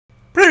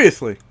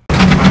Previously. Dick!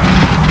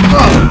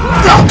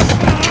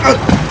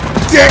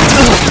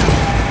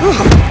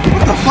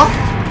 What the fuck?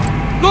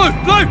 No!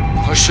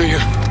 I'll show you.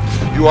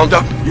 You armed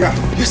up? Yeah.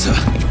 Yes, sir.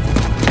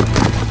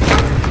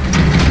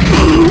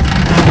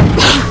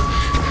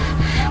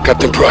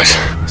 Captain Price.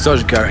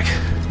 Sergeant Garrick.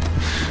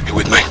 You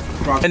with me?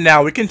 And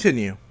now we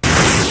continue.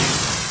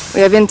 We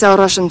have intel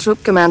Russian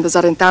troop commanders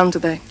are in town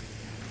today.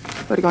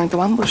 We're going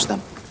to ambush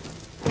them.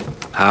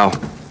 How?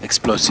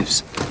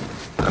 Explosives.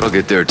 That'll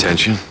get their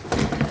attention.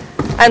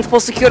 And pull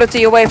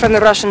security away from the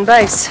Russian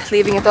base,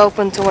 leaving it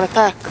open to an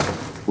attack.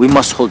 We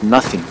must hold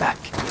nothing back.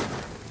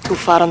 Too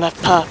far on that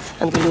path,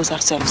 and we lose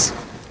ourselves.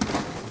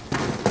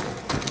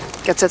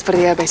 Get set for the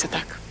airbase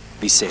attack.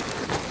 Be safe.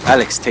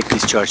 Alex, take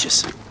these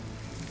charges.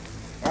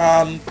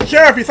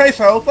 Sure, if you say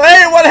so. But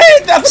hey, what?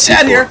 Hey, nothing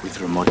bad here. With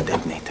remote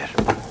detonator.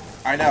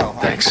 I know.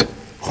 Thanks.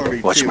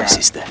 Watch my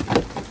sister.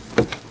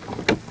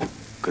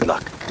 Good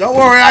luck. Don't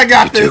worry, I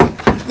got this.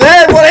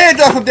 Hey, what? Hey,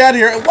 nothing dead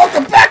here. And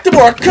welcome back to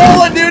more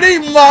Call of Duty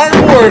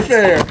Modern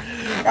Warfare.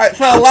 Alright,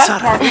 so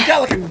last part, we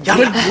got like a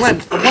good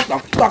glimpse of what the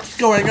fuck's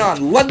going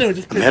on. London was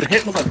just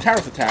hit with a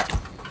terrorist attack.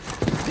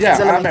 Yeah,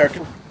 I'm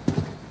American.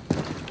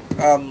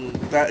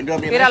 That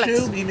gonna be an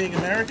issue, me being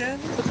American?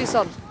 Put this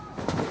on.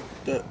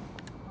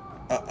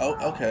 Oh,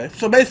 okay.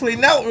 So basically,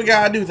 now what we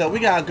gotta do is that we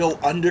gotta go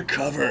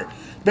undercover.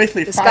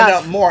 Basically, find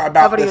out more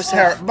about this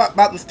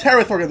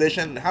terrorist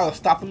organization and how to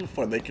stop them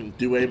before they can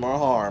do any more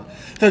harm.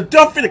 So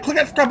don't forget to click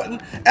that subscribe button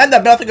and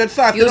that bell to get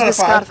notified. Use the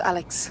scarf,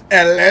 Alex.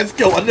 And let's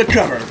go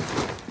undercover.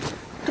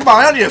 Come on,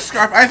 I don't need a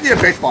scarf. I just need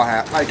a baseball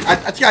hat. Like I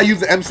just gotta use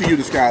the MCU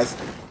disguise.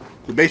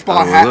 The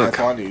baseball hat. Look. That's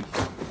all I need.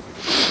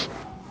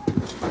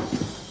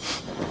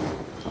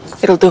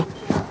 It'll do.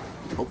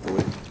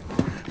 Hopefully.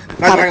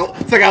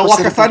 It's like I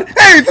walk outside.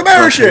 Hey, it's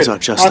American! How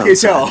can you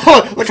tell?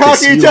 Look, how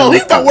can you tell?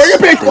 He's not wearing a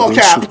baseball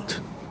cap!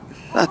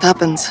 That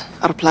happens.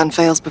 Our plan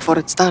fails before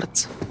it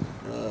starts.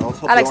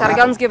 Alex, our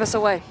guns give us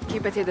away.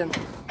 Keep it hidden.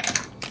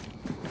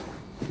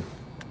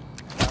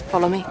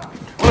 Follow me.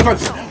 What if I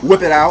just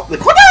whip it out?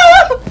 Like, whip it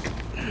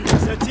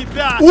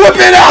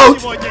out!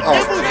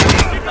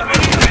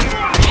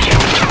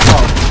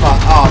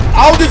 Oh, I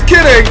was just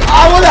kidding!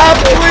 I was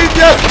absolutely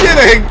just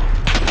kidding!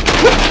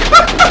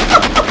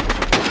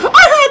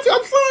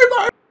 I'm sorry,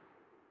 but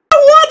I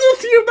wanted to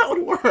see if that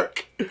would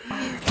work.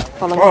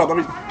 Follow me. Oh, let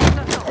me.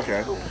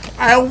 Okay.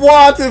 I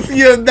want to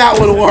see if that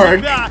would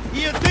work.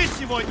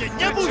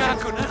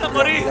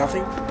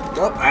 Nothing.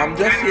 Nope. I'm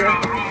just here.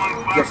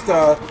 Just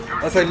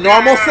as a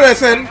normal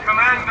citizen.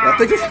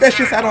 Nothing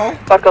suspicious at all.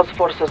 Barkov's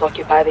forces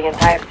occupy the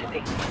entire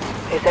city.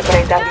 They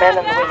separate that men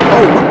and the women.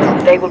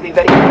 Oh, they will be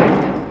very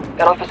quick.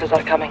 Their officers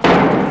are coming.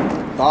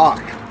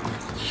 Fuck.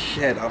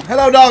 Shit.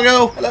 Hello,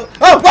 doggo. Hello.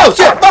 Oh, whoa,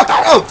 shit. Fuck.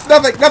 Oh,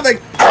 nothing.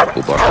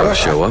 Will Barkov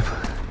show up?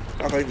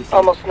 Nothing.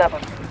 Almost never.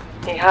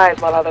 He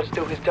hides while others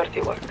do his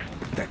dirty work.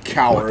 That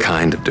coward. What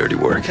kind of dirty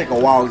work? Take a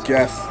wild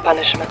guess.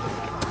 Punishment.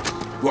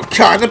 What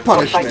kind of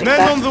punishment?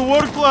 Men on the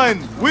work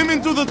line.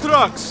 Women to the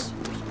trucks.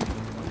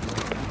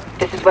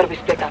 This is where we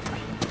split up.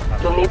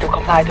 You'll need to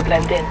comply to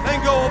blend in.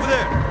 Then go over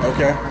there.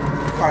 Okay.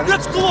 Fine.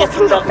 Let's go. Get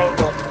through that main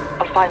door.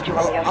 I'll find you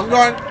on the other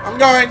side. I'm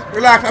going.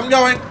 Relax, I'm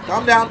going.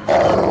 Calm down.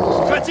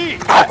 Whoa.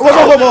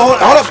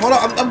 Hold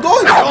up. I'm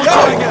going. No,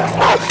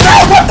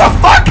 what the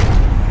fuck?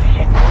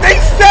 They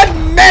said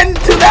men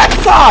to that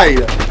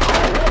side.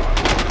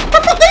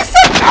 That's what they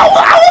said. I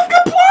was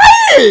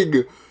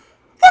complying.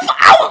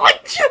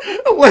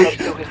 Wait,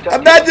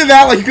 imagine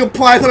that, like you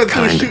comply to something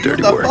to shoot you.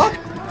 What the fuck?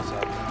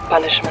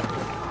 Punishment.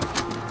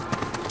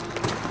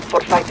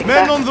 For fighting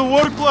Men back. on the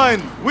work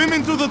line.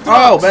 Women to the trucks.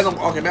 Oh, men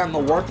on the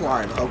work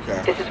line.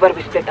 Okay. This is where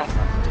we split up.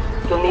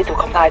 You'll need to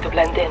comply to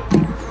blend in.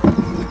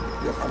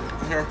 Yep, I'm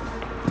here.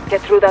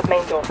 Get through that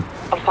main door.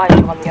 I'll find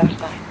you on the other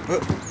side.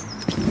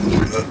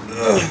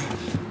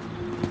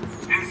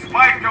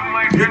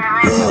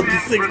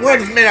 This thing, what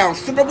is made out of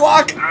cinder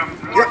block?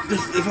 Yep,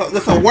 this is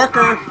a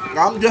worker.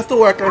 I'm just a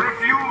worker.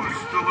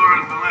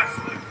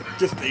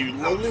 Just a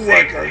lonely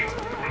worker.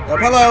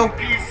 Hello.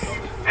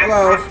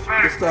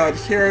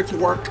 Just here to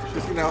work.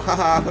 Just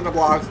haha, cinder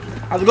blocks.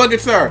 How's it going, good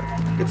sir?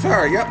 Good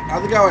sir. Yep.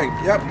 How's it going?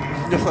 Yep.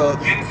 Yep.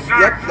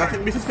 Nothing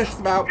to be suspicious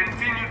about.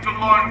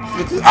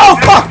 Oh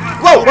fuck!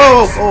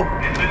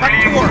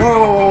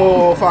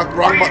 Whoa! Fuck!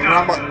 Wrong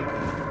button.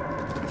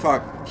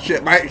 Fuck.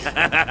 Shit, Mike.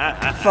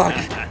 Fuck.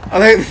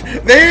 They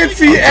didn't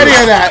see any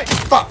of that.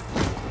 Fuck.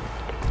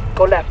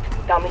 Go left,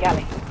 down the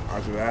alley.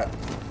 Roger that.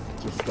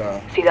 Just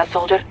See that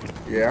soldier?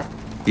 Yeah.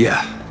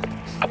 Yeah.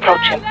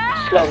 Approach him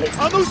slowly.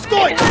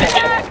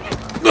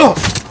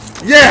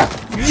 Yeah,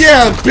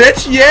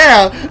 bitch,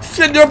 yeah.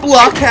 Cinder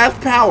block has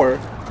power.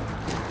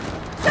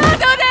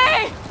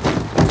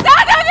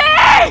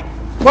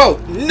 Whoa,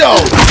 no.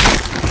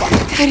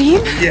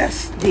 Karim?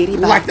 Yes.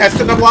 Like that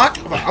cinder block?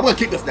 I'm gonna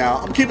keep this now.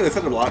 I'm keeping the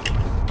cinder block.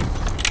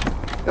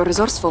 You're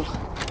resourceful.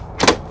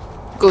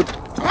 Good.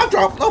 I'm not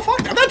dropping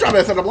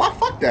that cinder block.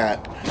 Fuck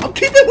that. I'm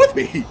keeping it with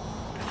me.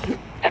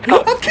 Let's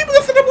go. I'm keeping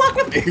the cinder block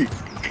with me.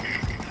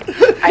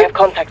 I have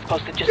contacts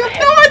posted just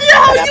ahead. No idea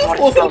how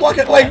useful cinder block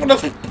is. Like, when I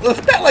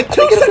spent like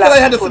 2 seconds I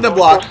had a cinder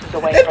block.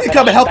 It's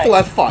become helpful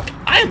as fuck.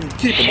 I am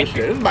keeping this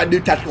shit. This is my new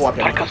tactical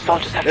weapon. Barkov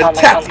soldiers have The found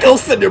my tactical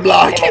contact. cinder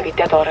block. They may be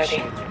dead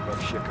already.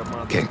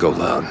 Can't go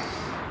loud.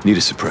 Need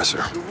a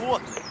suppressor.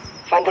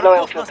 Find an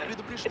oil filter.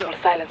 It will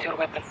silence your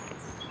weapon.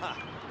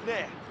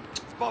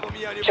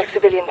 Check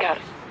civilian cars.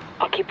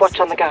 I'll keep watch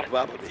on the guard. Okay.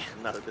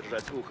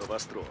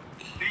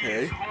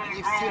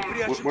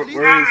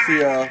 Where is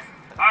the,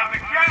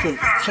 so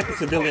check the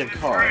civilian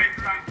car.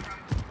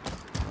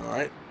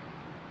 Alright.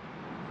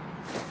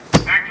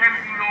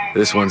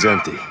 This one's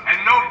empty. Keep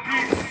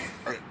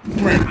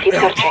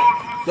searching.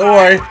 Don't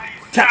worry.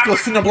 Tactical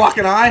cinder block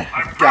and I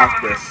have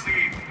got this.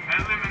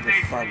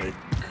 Let's find a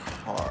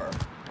car.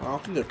 I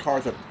don't think the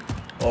cars are...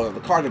 Oh, the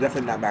cars are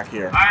definitely not back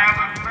here.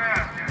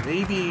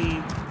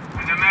 Maybe...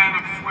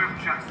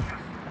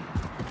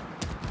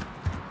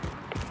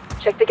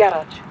 Check the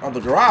garage. Oh, the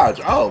garage.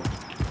 Oh.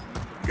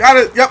 Got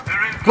it. Yep.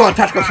 Go on,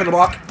 tactical cinder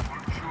block.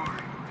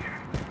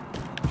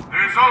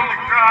 There's only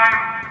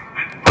crime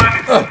and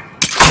punishment.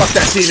 Fuck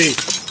that TV.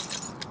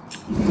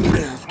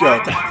 Let's go,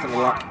 tactical cinder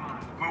block.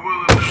 We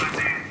will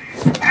eliminate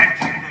the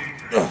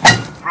agitator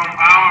from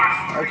our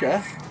streets.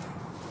 Okay.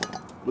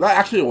 Will that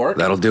actually work?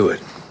 That'll do it.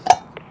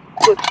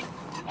 Good.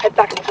 Head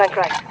back and flank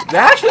right. Does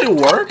that actually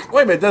work?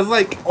 Wait a minute, does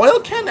like oil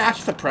can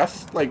actually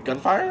suppress like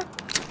gunfire?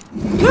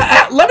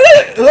 Let me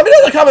know in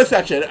the comment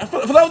section.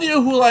 For those of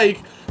you who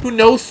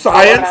know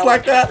science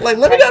like that, like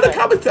let me know in the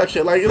comment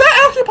section. Like, is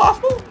that actually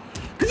possible?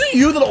 Could you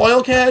use an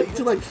oil can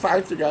to like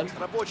silence your gun?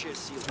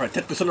 Alright,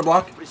 take the cinder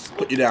block,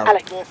 put you down.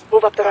 Alex,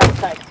 move up the right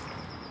side.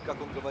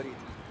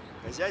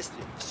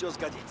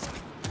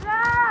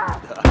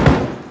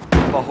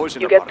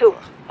 You get 2.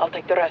 I'll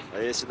take the rest.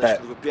 А если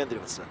начнут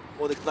выпендриваться,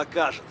 он их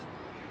накажет.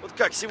 Вот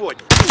как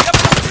сегодня.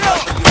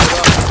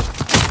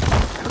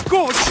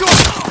 Какого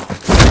черта?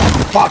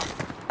 Fuck!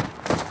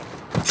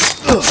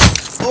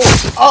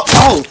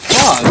 Oh,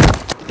 fuck!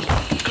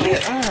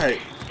 Shit,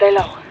 alright. Stay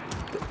low.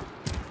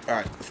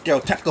 Alright, let's go.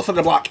 Tactical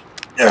cinder block.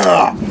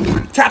 Ugh.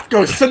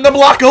 Tactical cinder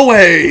block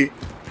away!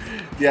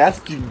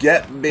 Yes, you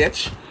get,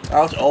 bitch.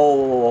 Ouch.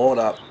 Oh, hold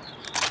up.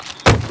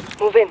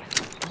 Move in.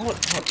 Hold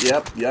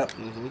up. Yep.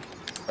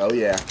 Oh,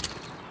 yeah.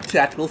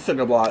 Tactical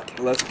cinder block.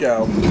 Let's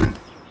go.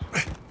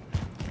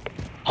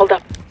 Hold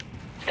up.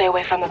 Stay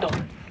away from the door.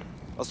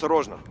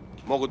 Осторожно,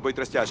 могут быть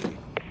растяжки.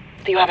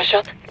 Do you have a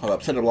shot? Hold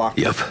up, cinder block.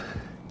 Yep.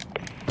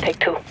 Take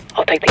 2.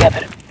 I'll take the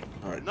other.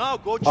 Alright. Now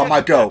go check On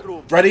my the back go.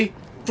 room. Ready?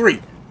 3,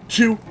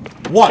 2,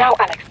 1. Now,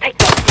 Alex, take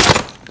them.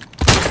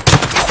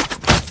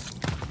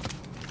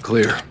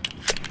 Clear.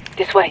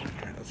 This way.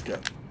 Alright, let's go.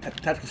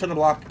 Tactical cinder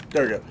block.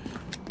 There we go.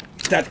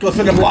 Tactical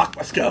cinder block.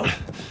 Let's go.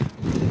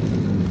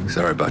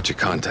 Sorry about your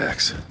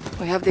contacts.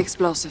 We have the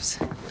explosives.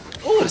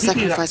 Oh, Your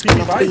sacrifice will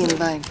not be in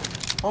vain.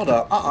 Hold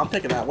up. I'm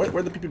taking that.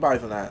 Where the PP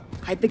buys on that?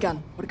 Hide the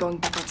gun. We're going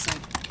back outside.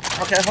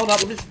 Okay, hold up.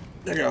 Let me.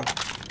 There you go.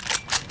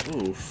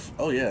 Oof.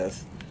 Oh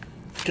yes.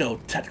 Let's go.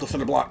 Tactical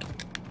cinder block.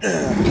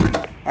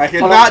 Ugh. I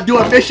cannot do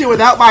a mission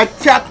without my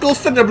tactical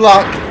cinder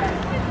block.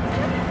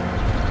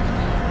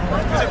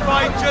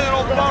 Define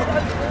General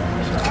Barker.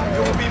 You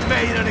will be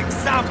made an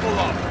example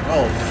of.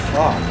 Oh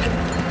fuck.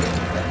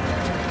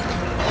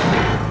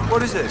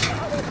 What is it?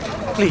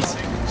 Please,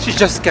 she's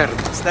just scared.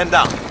 Stand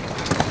down.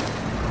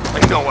 I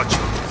know what you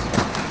do.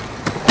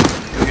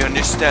 Do you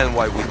understand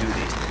why we do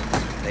this?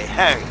 They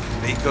hang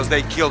because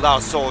they killed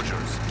our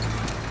soldiers.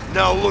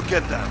 Now look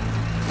at them.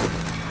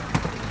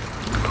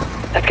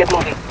 Let's get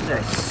moving.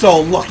 You're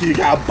so lucky you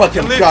got a bunch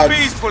of Live guns.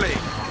 peacefully. This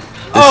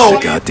Oh, is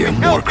a goddamn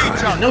war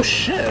crime. no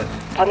shit.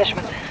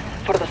 Punishment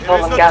for the It is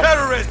stolen the gas.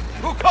 terrorists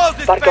who caused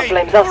this Barkov pain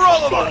blames for us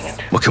all for of stealing us.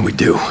 it. What can we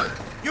do?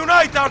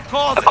 Unite our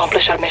causes.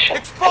 Accomplish our mission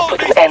and Expose put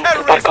these an end to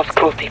terrorists. Barkov's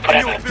cruelty and forever.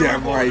 you will be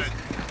Damn right. rewarded.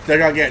 They're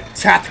gonna get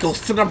tactical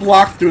cinder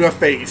block through the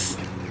face.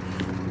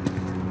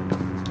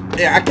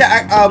 Yeah, I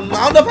can't. I don't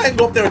know if I can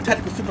go up there with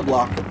tactical cinder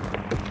block.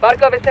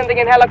 Barkov is sending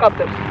in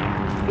helicopters.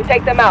 You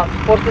take them out.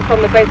 Forces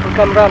from the base will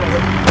come running.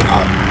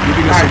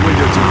 Giving us a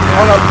window to attack.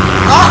 Hold up.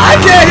 Oh, I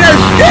can't hear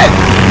shit!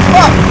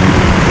 Fuck!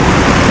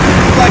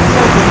 Like,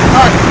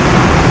 alright.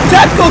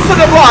 Tactical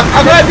cinder block,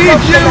 I'm gonna need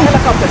you to...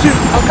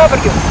 I'll cover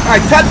you.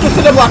 Alright, tactical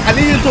cinder block, I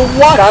need you to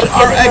watch Guards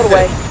our get in your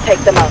way. exit. Take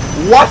them out.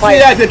 Watch the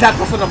Quiet. exit,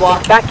 tactical cinder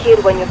block. Back here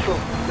when you're through.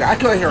 Yeah, I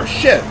couldn't hear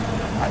shit.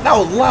 That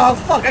was loud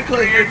as fuck, I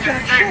couldn't hear It's a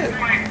jack safe shit.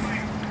 place to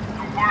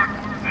work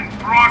and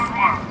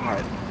prosper.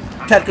 Alright.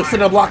 Tactical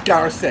cinder block,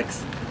 Gower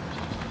 6.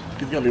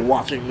 He's gonna be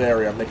watching the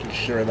area, making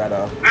sure that,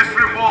 This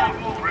revolt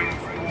brings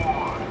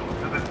war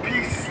to the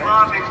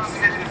peace-loving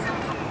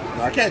citizens of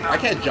no, I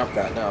can't jump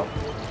that, no.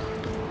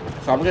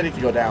 So I'm gonna need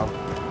to go down.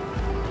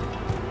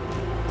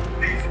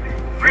 these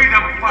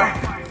freedom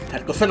fighters.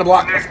 Tactical cinder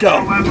block, let's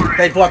go.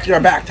 Thanks for watching your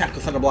back,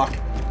 tactical cinder block.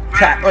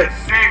 Wait,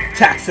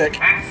 Taxic.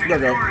 There we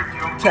go.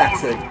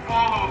 Taxic.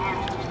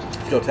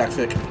 Let's go,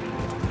 Taxic.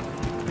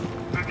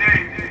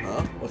 Today,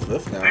 Huh? What's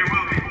this they now?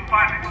 will be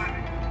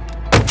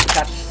punished.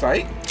 Catch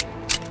sight?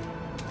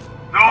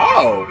 Those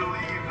Oh. who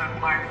believe that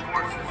my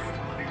forces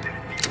will be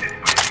defeated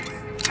by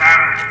these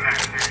terror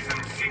tactics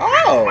and secret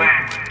Oh.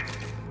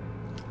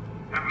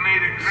 Have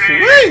made a Sweet.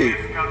 grave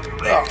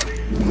Oh.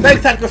 miscalculation.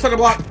 Thanks, Tactical Cinder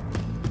Block.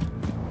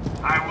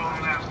 I will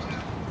never be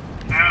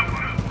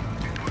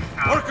pushed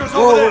out. Workers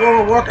Whoa, over there!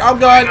 whoa, whoa, work. I'm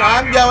going.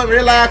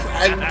 Relax.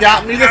 I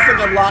got me the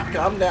Cinder Block.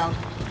 Calm down.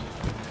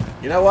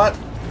 You know what?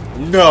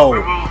 We No. will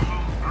root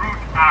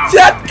out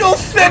Tactical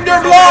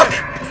Cinder Block!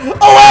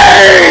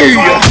 Away!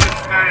 this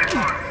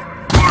territory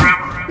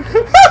forever.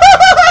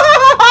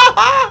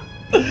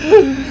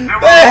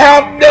 They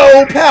have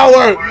no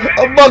power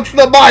amongst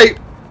the might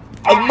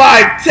of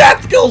my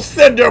Tactical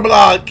Cinder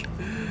Block.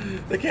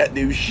 They can't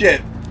do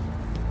shit.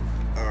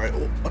 Alright,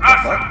 what the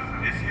fuck?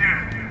 Russia is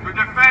here to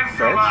defend your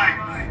Search?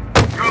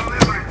 lives, your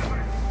liberty,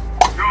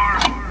 your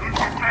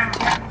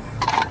independence.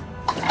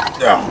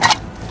 Ugh.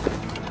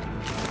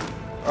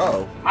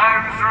 Oh, My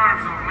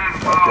reserves of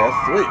manpower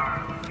sweet. are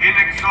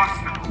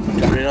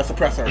inexhaustible. got me a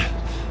suppressor.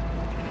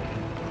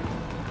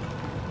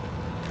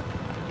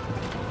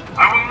 I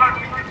will not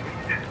be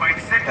defeated by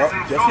citizens.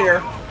 Oh, just here.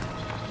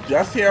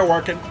 Just here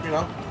working, you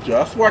know,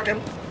 just working.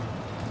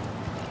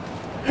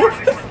 What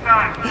is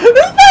done?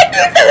 This is my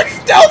new favorite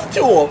stealth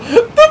tool! The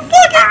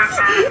fucking...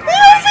 They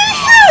don't see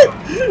shit!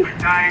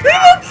 They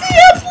don't see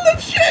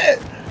absolute shit!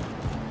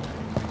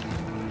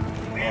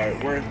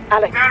 Alright, we're...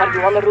 Alex, are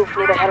you on the roof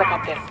near the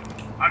helicopter?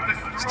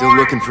 Still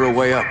looking for a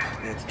way up.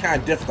 It's kind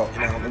of difficult,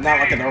 you know. They're not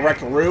like a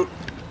direct route,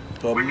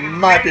 so it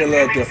might be a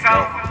little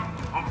difficult.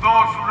 Of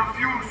those who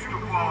refuse to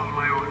follow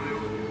my orders.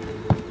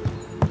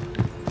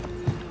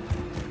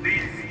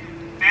 These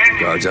enemies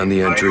Guards on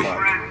the entry. are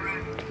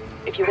friends.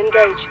 If you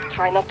engage,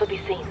 try not to be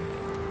seen.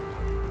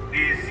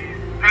 These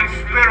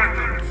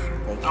conspirators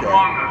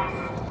among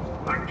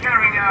us are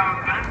carrying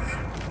out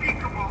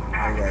unspeakable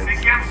acts Alright.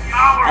 against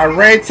our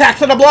Array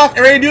attacks on the block. Are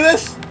you ready to do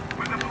this?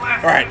 with the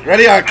blessing. Alright,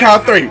 ready on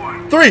count 3.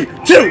 3,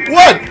 2,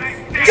 1!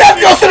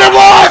 Death goes to the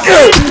block!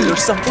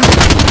 There's something.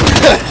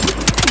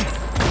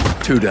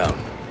 2 down.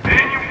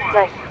 Anyone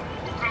Nice. who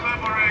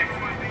collaborates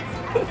with these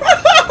groups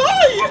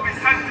will be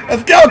sent to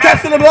Let's go,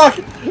 attacks to the block!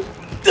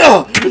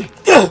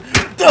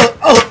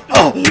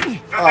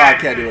 Oh, I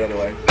can't do it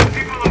anyway. the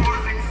people of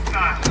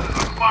Uzbekistan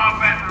are far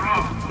better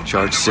off.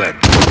 Charge set.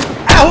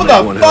 Ow,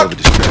 what One the hell of a fuck?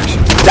 distraction.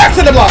 Attacks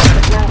to the block!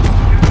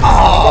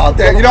 Oh,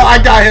 damn, you know,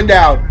 I got him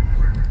down.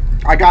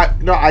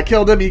 I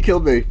killed him, he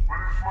killed me. What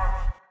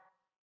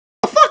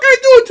the fuck are you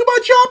doing to my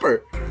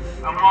chopper?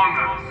 Among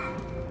us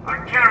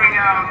are carrying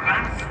out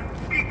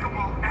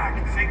unspeakable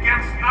acts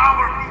against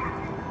our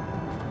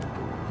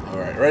people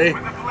Alright, ready?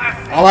 with the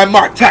blessing On my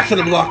mark, attacks to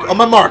the block, on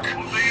my mark. of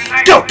the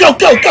United Go, go,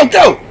 go, go,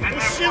 go! and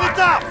their Shield it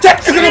up!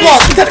 Attacks to the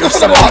block, attacks to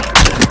the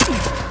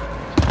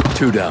block!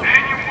 2 down.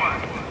 Anyone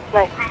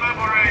Nice. who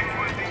collaborates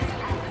with these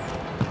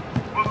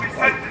groups will be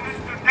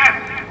sentenced to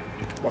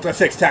death. Watch our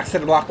 6, attacks to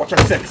the block, watch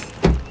our 6.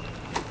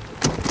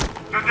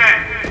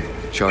 Today,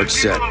 Charge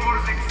set.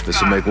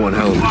 This'll make one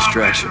hell of a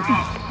distraction.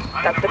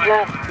 That's the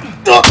plan.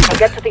 Ugh. I'll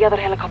get to the other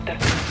helicopter.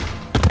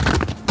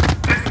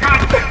 this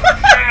country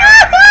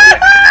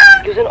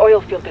shares Use an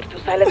oil filter to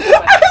silence the I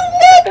weapon.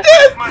 love this!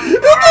 It's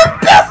the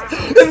best!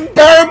 This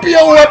better be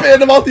a weapon in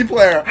the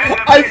multiplayer.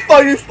 I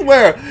fucking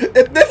swear.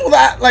 If this was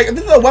if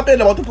this is a weapon in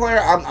the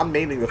multiplayer, I'm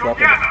maining this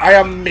weapon. I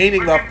am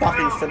maining the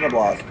fucking cinder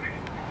block.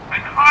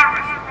 and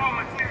harvest raw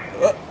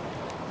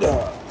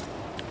materials.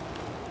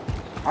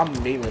 I'm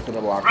maining the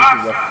cinder block.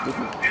 This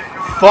is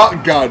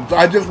fuck guns.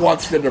 I just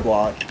want cinder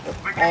block.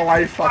 That's all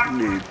I fucking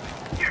need.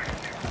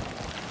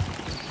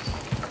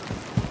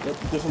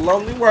 Just a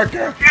lonely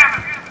worker.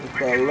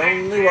 Just a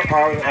lonely worker.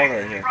 Oh,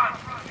 right here.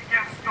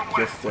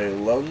 Just a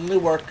lonely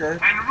worker.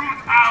 And root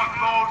out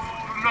those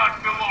who do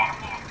not belong.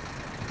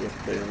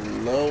 Just a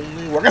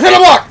lonely worker. Cinder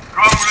block!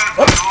 Comrades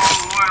and all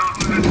loyal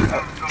citizens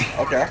of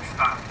Okay.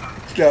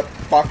 Uzbekistan. Skip.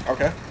 Fuck.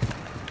 Okay.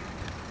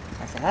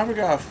 So how are we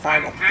gonna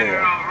find up General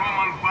there?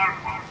 Roman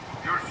Barkov,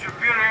 your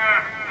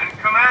superior and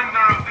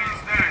commander of these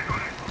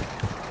territories.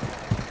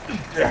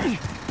 Yeah.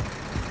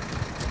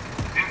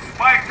 In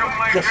spite of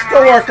my Just a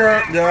generous worker.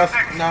 and Just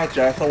protection, not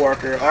just a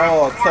worker.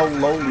 Oh, it's so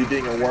lonely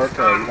being a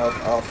worker. You know,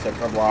 oh,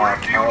 cinder block.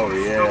 Oh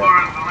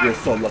yeah. You're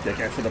so lucky. I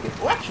can't cinder block.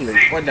 Well, actually,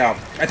 wait now.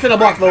 I cinder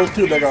block those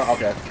two. They're gonna.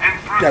 Okay.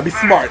 Gotta be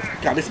smart.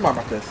 Gotta be smart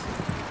about this.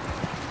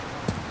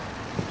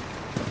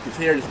 Just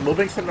here, just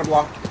moving cinder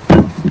block.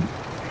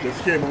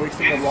 Just here, moving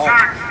cinder block.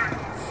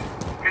 insurgents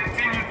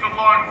continue to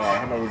launch Alright,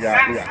 how many we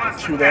got? We got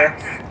senseless 2 there.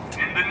 attacks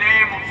in the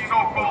name of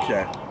so-called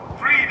Okay.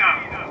 freedom.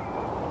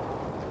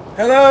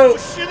 Hello.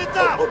 Shield it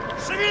up!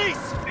 Shanice!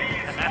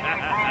 These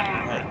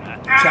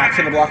homegrown Attacks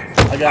in the block.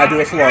 I gotta do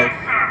it slow. in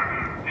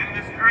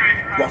this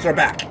great Watch our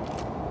back.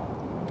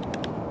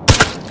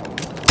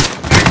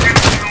 There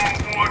is no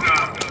order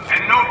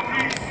and no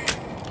peace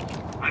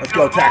Let's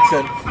go, until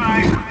Taxon. both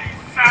sides of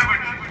these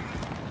savages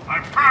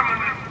are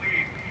permanently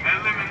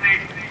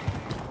eliminated.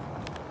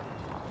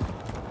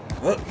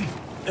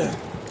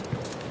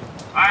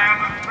 I am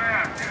a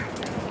fair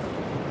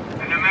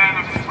and a man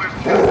of swift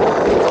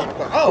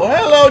justice. Oh,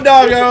 hello,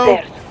 doggo.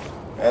 Stairs.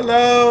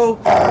 Hello.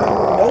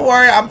 Don't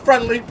worry, I'm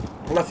friendly.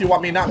 Unless you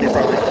want me not to be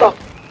friendly. Stop.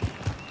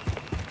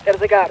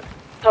 There's a guard.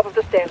 Top of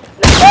the stairs.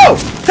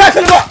 Oh! Tax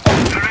in the block!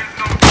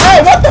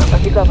 Oh, what the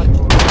fuck? You got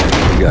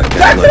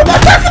Tax in the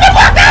block! Tax in the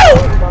block! No!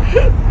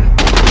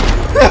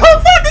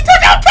 Oh, fuck! They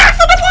took out tax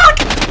in the block!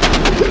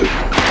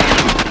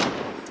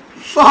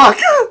 Fuck!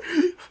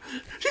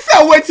 She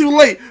said way too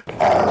late.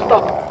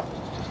 Stop.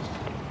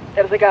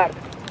 There's a guard.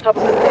 Top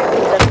of the stairs.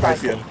 Left I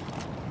see side. him.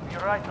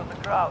 You're right of the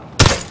crowd.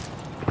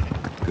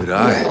 Good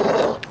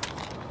eye.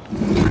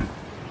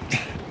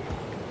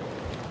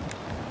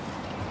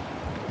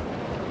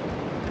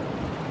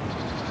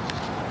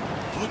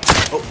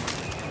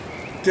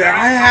 Damn,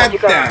 I had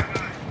that.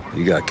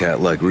 You got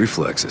cat-like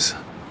reflexes.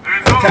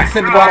 There's only Tax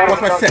in the block.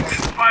 What's my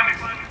 6? Punish.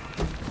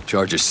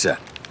 Charges set.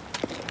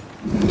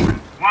 One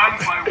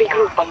by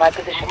Regroup on my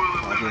position.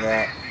 Look at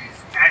that.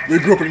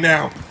 Regrouping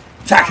now.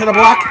 Tax in the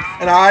block,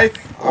 and I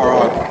are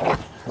on.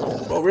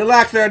 Well,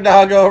 relax there,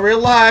 doggo.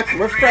 Relax.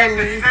 We're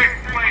friendly. safe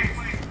place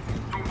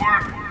to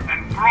work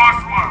and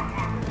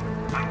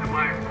prosper. Under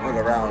my Look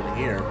around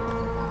here.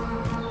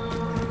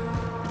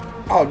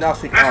 Oh, now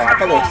secret. Oh, I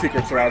thought there were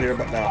secrets around here,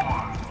 but no.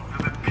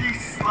 to the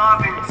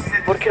peace-loving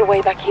citizens. Work your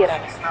way back here,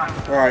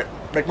 Alex. All right,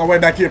 make my way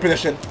back to your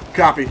position.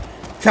 Copy.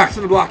 Tax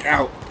in the block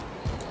out.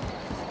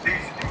 These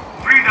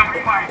freedom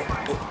fighters.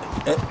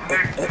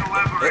 They're still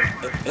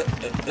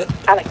liberated.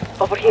 Alex,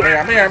 over here.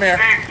 I'm here.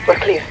 We're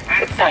clear.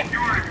 And It's time.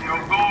 security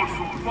of those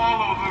who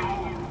follow the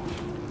rules.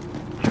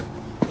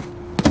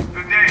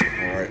 Today,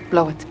 All right.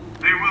 Blow it.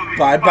 they will be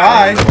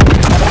Bye-bye.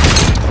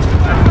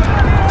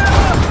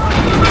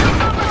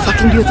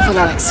 Fucking beautiful,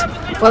 Alex.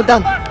 Well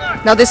done.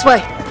 Now this way.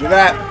 Do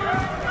that.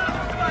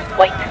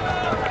 Wait.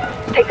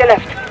 Take the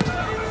left.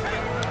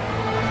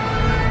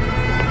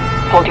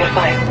 Hold your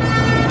fire.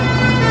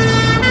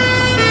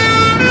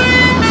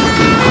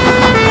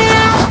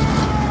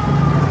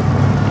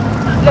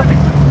 Look,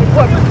 it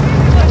worked.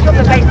 Shots from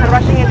the base are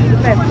rushing into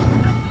the fence.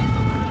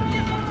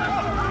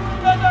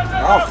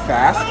 Oh,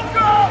 fast.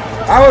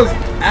 I was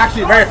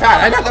actually very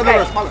fast. I didn't know there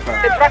was smaller The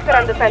fast. trucks are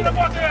undefended.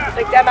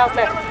 Take them out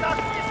left.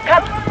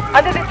 Come,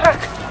 under the truck.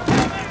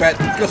 Bet.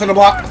 Let's go to the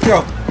block. Let's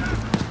go.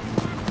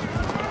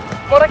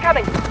 More are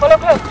coming. Follow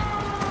close.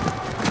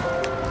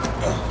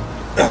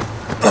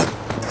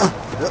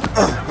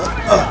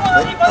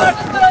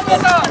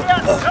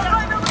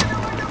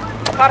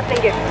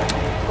 Parting gift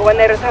for when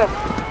they return.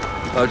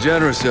 How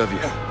generous of you.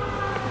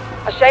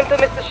 A shame to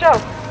miss the show,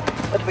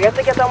 but we have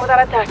to get on with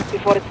our attacks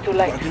before it's too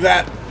late. Do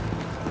that.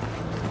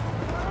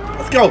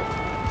 Let's go.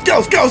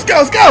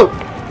 Let's go.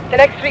 The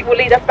next street will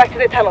lead us back to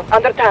the tunnel,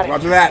 under Tarek.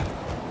 Roger that.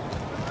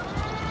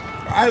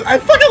 I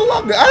fucking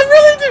love it. I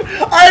really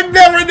do. I've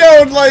never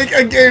known like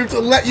a game to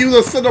let you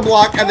the cinder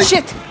block and the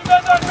Shit!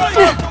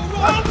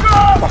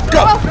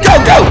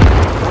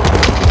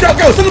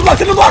 Go,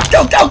 cinder block,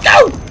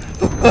 go.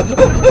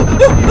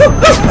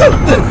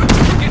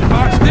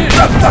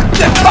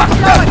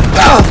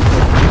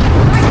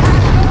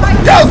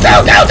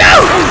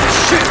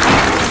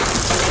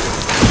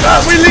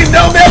 Go. We leave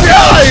no man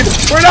behind.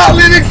 We're not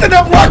leaving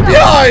cinder block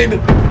behind.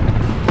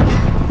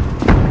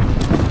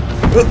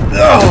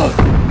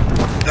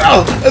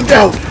 Let's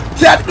go.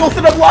 Tactical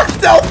cinder block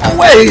stealth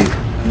away.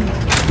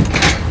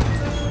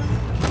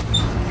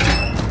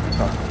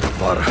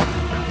 Vara.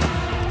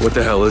 What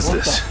the hell is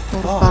this?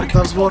 Embark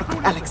does work.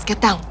 Alex,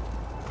 get down.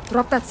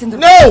 Drop that cinder.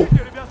 No!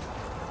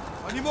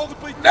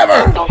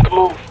 Never! Don't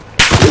move.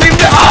 Leave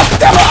the off!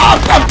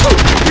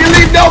 You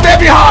leave no man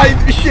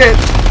behind! Shit!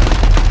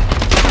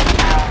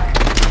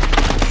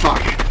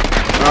 Fuck.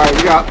 Alright,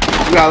 we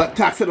got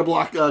tax in the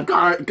block,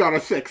 got a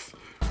 6.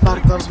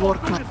 Embark does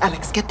work.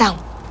 Alex, get down.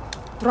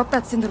 Drop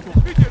that cinder block.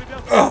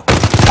 Oh,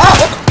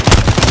 fuck.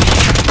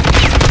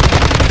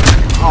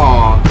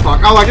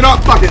 Oh, like, you know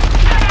what? Fuck it.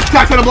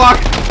 Tax in the block.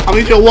 I'm gonna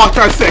need you to walk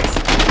to our 6.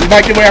 We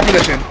might give away our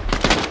position.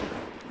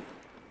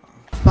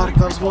 Embark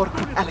does work.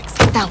 Alex,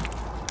 get down.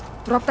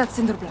 Drop that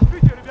cinder block.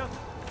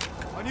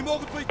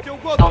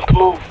 Don't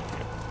move.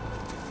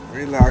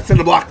 Relax. In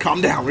the block.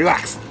 Calm down.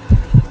 Relax.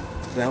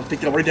 I don't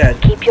think we're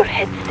dead. Keep your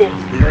head still.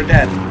 We are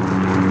dead.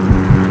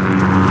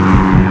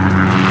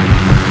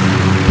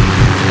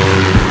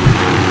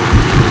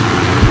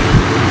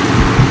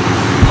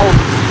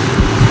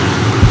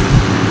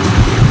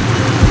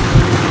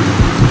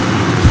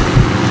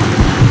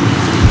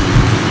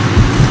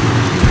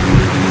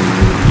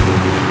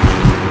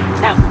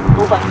 Now,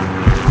 move on.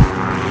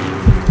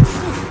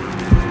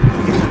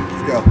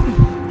 Let's go.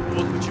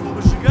 Вот почему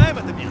мы сжигаем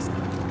это место.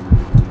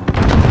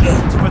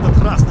 В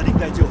этот раз на них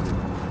дойдет.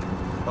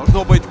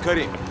 Должно быть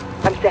Карим.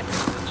 I'm set.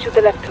 Shoot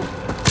the left too.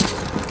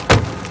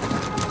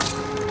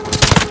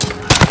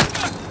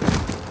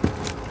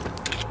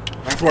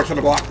 Nice work on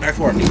the block. Nice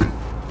work.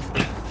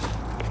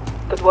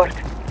 Good work.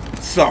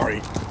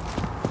 Sorry.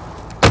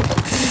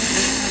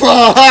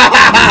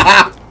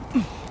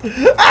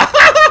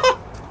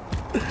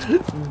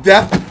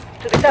 Death.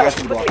 To the tunnel, Nice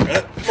on the block.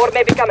 quickly. More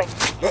may be coming.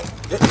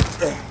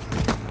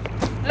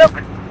 Look!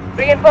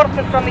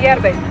 Reinforcements from the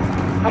airbase.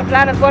 Our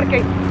plan is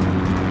working.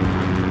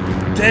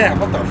 Damn,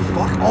 what the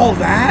fuck? All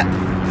that?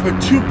 For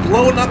 2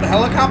 blown up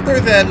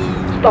helicopters and...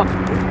 Stop.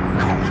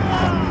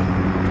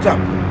 Stop.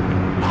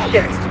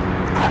 Shit.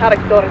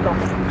 Tarek's door is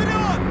open.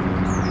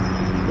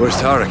 Where's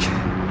Tarek?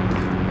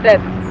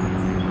 Dead.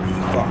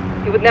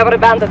 He would never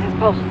abandon his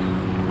post.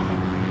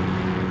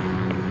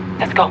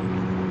 Let's go.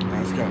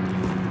 Let's go.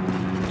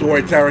 Don't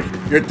worry,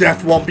 Tarek. Your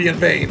death won't be in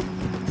vain.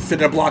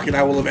 Cinder block and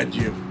I will avenge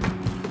you.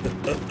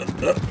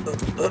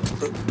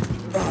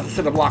 The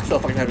cinder block's so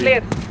fucking heavy.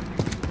 Clear.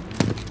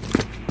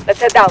 Let's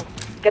head down.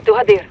 Get to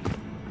Hadir.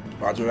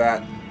 Roger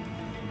that.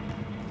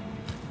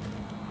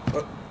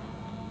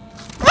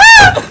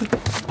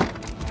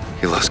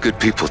 You lost good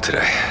people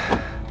today.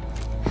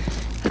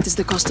 That is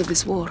the cost of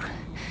this war.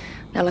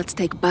 Now let's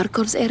take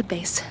Barkov's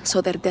airbase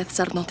so their deaths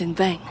are not in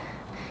vain.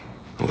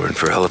 We're in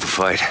for a hell of a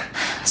fight.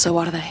 So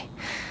are they.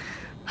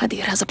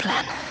 Hadir has a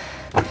plan.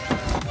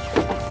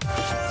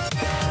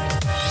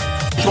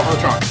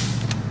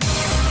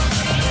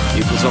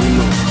 Vehicles on the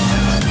move.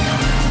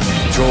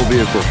 Patrol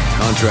vehicle,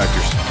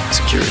 contractors,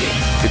 security,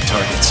 good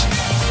targets.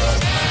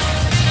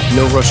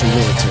 No Russian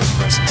military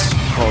presence.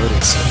 Call it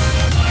in.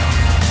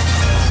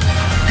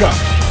 Go.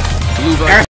 Blue